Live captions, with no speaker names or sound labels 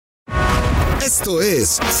Esto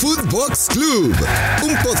es Footbox Club,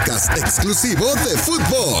 un podcast exclusivo de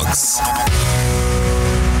Footbox.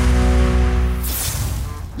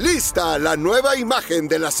 Lista la nueva imagen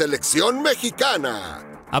de la selección mexicana.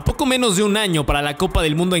 A poco menos de un año para la Copa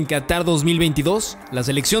del Mundo en Qatar 2022, la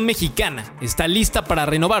selección mexicana está lista para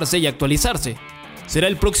renovarse y actualizarse. Será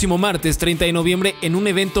el próximo martes 30 de noviembre en un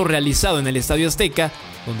evento realizado en el Estadio Azteca,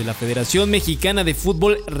 donde la Federación Mexicana de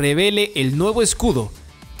Fútbol revele el nuevo escudo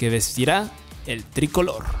que vestirá el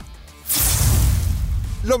tricolor.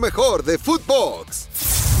 Lo mejor de Footbox.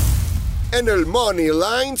 En el Money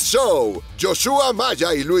Line Show, Joshua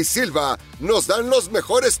Maya y Luis Silva nos dan los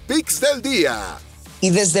mejores picks del día.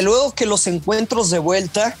 Y desde luego que los encuentros de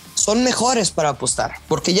vuelta son mejores para apostar,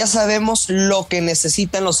 porque ya sabemos lo que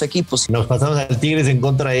necesitan los equipos. Nos pasamos al Tigres en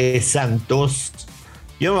contra de Santos.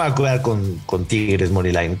 Yo me voy a quedar con Tigres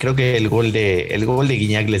Moneyline. Creo que el gol de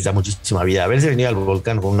Guiñac les da muchísima vida. Haberse venido al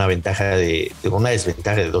Volcán con una desventaja de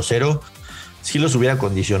 2-0, sí los hubiera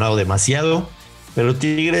condicionado demasiado. Pero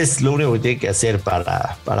Tigres lo único que tiene que hacer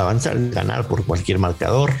para avanzar es ganar por cualquier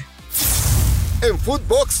marcador. En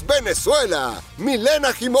Footbox Venezuela,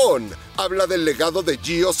 Milena Jimón habla del legado de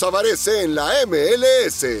Gio Savarese en la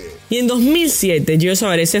MLS. Y en 2007, Gio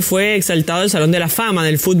Savarese fue exaltado al Salón de la Fama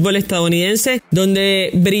del fútbol estadounidense, donde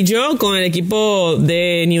brilló con el equipo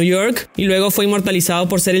de New York y luego fue inmortalizado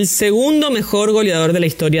por ser el segundo mejor goleador de la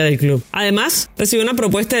historia del club. Además, recibió una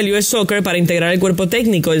propuesta del US Soccer para integrar el cuerpo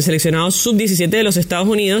técnico del seleccionado sub-17 de los Estados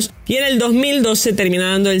Unidos y en el 2012 terminó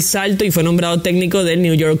dando el salto y fue nombrado técnico del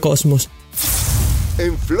New York Cosmos.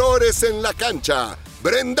 En Flores en la Cancha,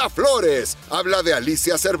 Brenda Flores habla de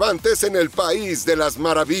Alicia Cervantes en el País de las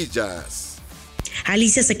Maravillas.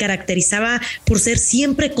 Alicia se caracterizaba por ser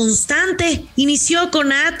siempre constante. Inició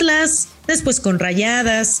con Atlas, después con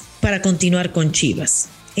Rayadas, para continuar con Chivas.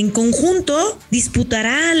 En conjunto,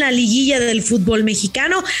 disputará la liguilla del fútbol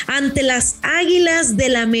mexicano ante las Águilas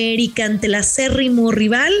del América, ante el acérrimo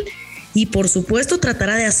rival, y por supuesto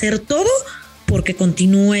tratará de hacer todo porque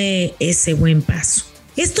continúe ese buen paso.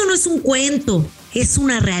 Esto no es un cuento, es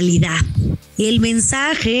una realidad. El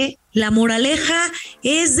mensaje, la moraleja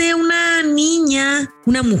es de una niña,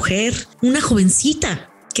 una mujer, una jovencita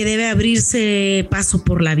que debe abrirse paso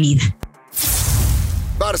por la vida.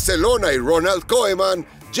 Barcelona y Ronald Koeman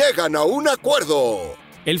llegan a un acuerdo.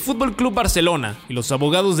 El Fútbol Club Barcelona y los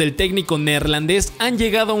abogados del técnico neerlandés han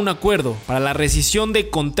llegado a un acuerdo para la rescisión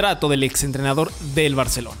de contrato del exentrenador del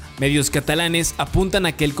Barcelona. Medios catalanes apuntan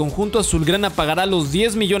a que el conjunto azulgrana pagará los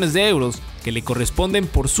 10 millones de euros que le corresponden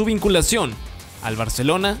por su vinculación al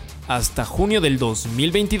Barcelona hasta junio del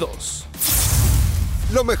 2022.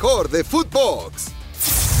 Lo mejor de Footbox.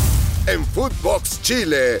 En Footbox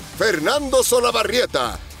Chile, Fernando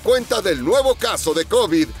Solabarrieta cuenta del nuevo caso de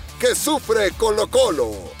COVID que sufre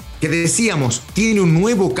Colo-Colo. Que decíamos, tiene un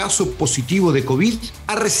nuevo caso positivo de COVID,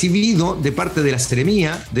 ha recibido de parte de la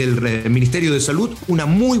Seremía, del Ministerio de Salud, una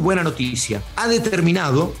muy buena noticia. Ha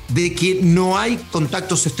determinado de que no hay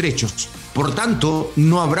contactos estrechos. Por tanto,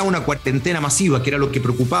 no habrá una cuarentena masiva, que era lo que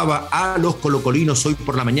preocupaba a los colocolinos hoy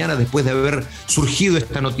por la mañana después de haber surgido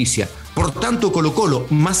esta noticia. Por tanto, Colo-Colo,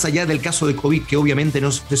 más allá del caso de COVID, que obviamente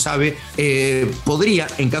no se sabe, podría,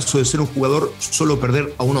 en caso de ser un jugador, solo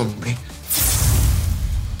perder a un hombre.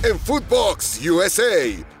 En Footbox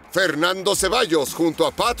USA, Fernando Ceballos junto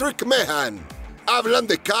a Patrick Meehan hablan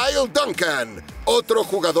de Kyle Duncan, otro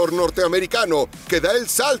jugador norteamericano que da el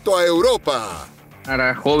salto a Europa.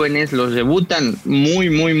 Para jóvenes, los debutan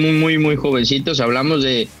muy jovencitos. Hablamos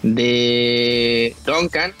de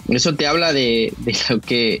Duncan. Eso te habla de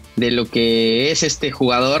lo que es este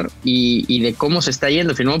jugador y de cómo se está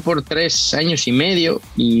yendo. Firmó por 3 años y medio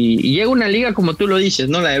y llega una liga, como tú lo dices,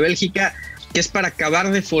 ¿no? La de Bélgica, que es para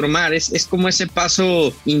acabar de formar, es como ese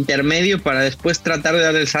paso intermedio para después tratar de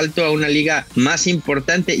dar el salto a una liga más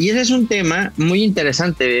importante. Y ese es un tema muy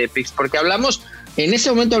interesante, Pix, porque en ese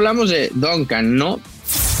momento hablamos de Duncan, ¿no?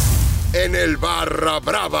 En el Barra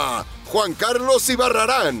Brava, Juan Carlos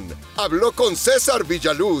Ibarrarán habló con César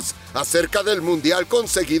Villaluz acerca del Mundial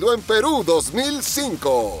conseguido en Perú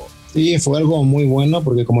 2005. Sí, fue algo muy bueno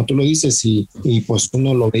porque como tú lo dices y pues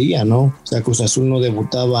uno lo veía, ¿no? O sea, Cruz Azul no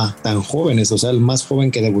debutaba tan jóvenes, o sea, el más joven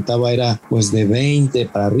que debutaba era pues de 20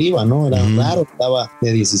 para arriba, ¿no? Era raro, estaba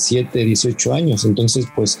de 17, 18 años, entonces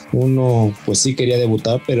pues uno pues sí quería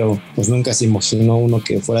debutar, pero pues nunca se imaginó uno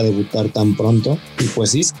que fuera a debutar tan pronto y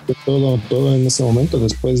pues sí, todo en ese momento,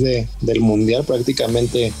 después del Mundial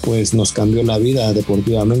prácticamente pues nos cambió la vida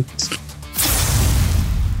deportivamente.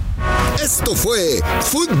 Esto fue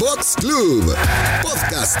Footbox Club,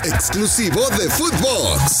 podcast exclusivo de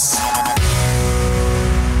Footbox.